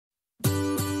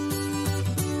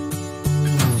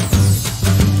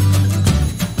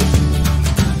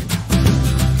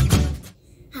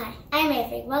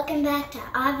welcome back to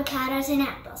Avocados and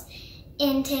Apples.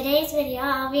 In today's video,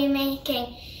 I'll be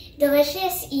making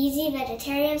delicious, easy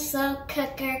vegetarian slow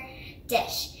cooker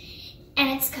dish.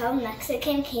 And it's called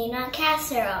Mexican Quinoa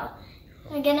Casserole.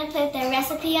 We're gonna put the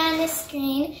recipe on the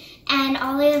screen and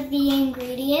all of the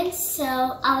ingredients, so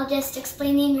I'll just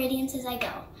explain the ingredients as I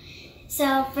go.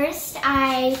 So first,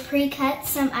 I pre-cut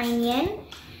some onion.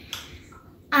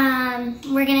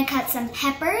 We're gonna cut some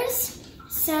peppers.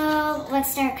 So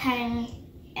let's start cutting it.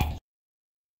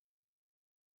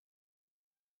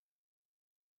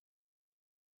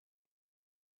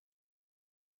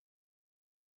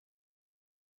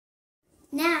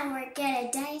 Now we're gonna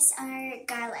dice our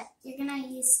garlic. You're gonna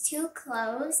use 2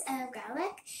 cloves of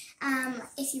garlic.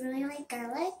 If you really like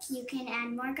garlic, you can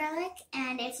add more garlic,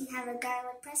 and if you have a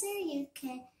garlic presser, you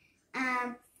can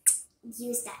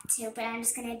use that too, but I'm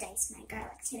just gonna dice my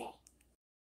garlic today.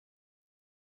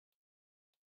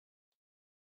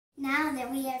 Now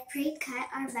that we have pre-cut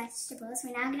our vegetables,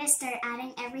 we're now going to start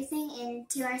adding everything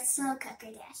into our slow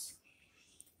cooker dish.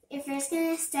 You're first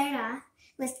going to start off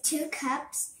with 2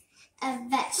 cups of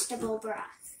vegetable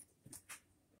broth.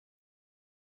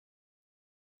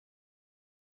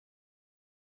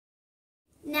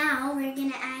 Now we're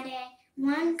going to add in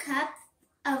 1 cup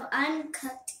of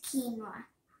uncooked quinoa.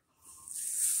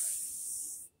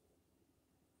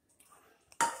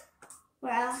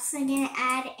 We're also going to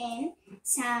add in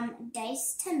some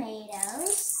diced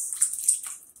tomatoes.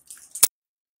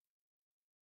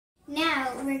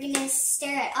 Now we're going to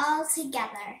stir it all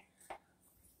together.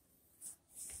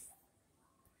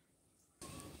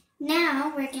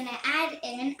 Now we're going to add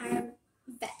in our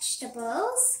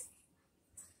vegetables.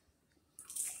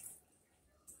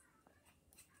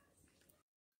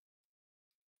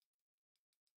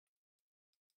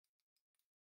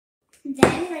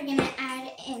 Then we're going to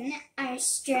add in our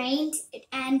strained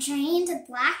and drained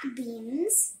black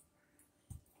beans.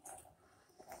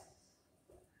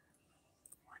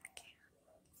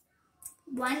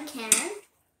 1 can.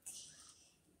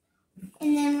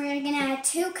 And then we're going to add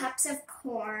 2 cups of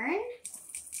corn.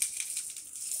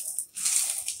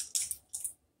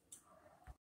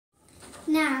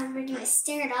 Now we're going to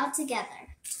stir it all together.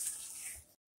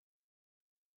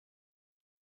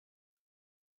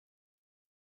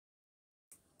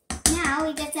 Now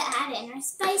we get to add in our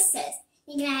spices.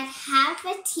 You're going to add half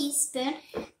a teaspoon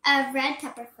of red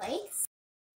pepper flakes.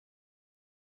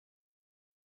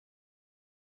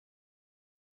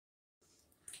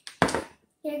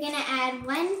 You're going to add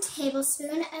 1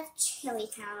 tablespoon of chili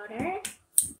powder.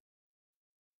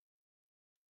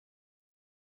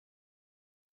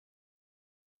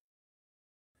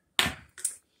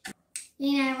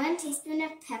 You're going to add 1 teaspoon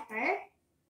of pepper.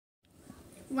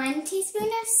 1 teaspoon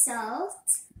of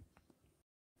salt.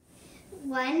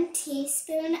 1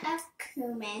 teaspoon of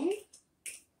cumin,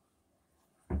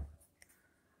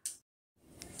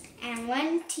 and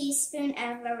 1 teaspoon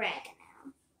of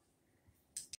oregano.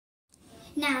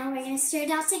 Now we're going to stir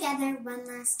it all together one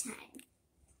last time.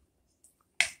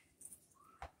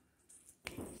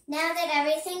 Now that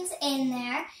everything's in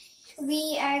there,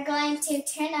 we are going to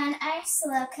turn on our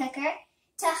slow cooker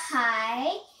to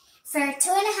high for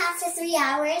 2.5 to 3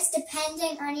 hours,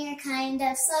 depending on your kind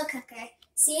of slow cooker.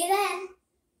 See you then.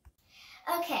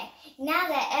 Okay, now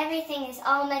that everything is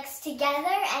all mixed together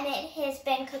and it has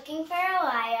been cooking for a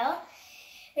while,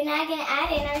 we're now going to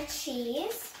add in our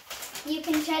cheese. You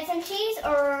can shred some cheese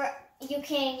or you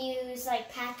can use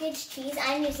like packaged cheese.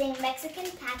 I'm using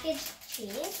Mexican packaged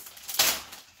cheese.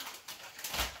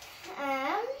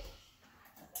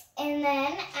 And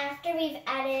then after we've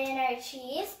added in our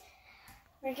cheese,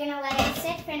 we're going to let it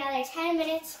sit for another 10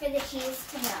 minutes for the cheese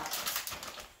to melt.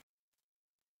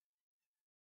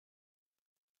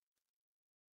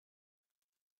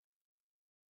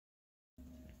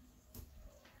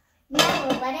 Now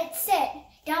we'll let it sit.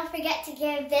 Don't forget to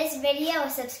give this video a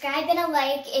subscribe and a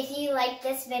like if you like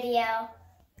this video.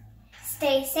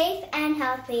 Stay safe and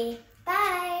healthy.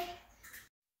 Bye!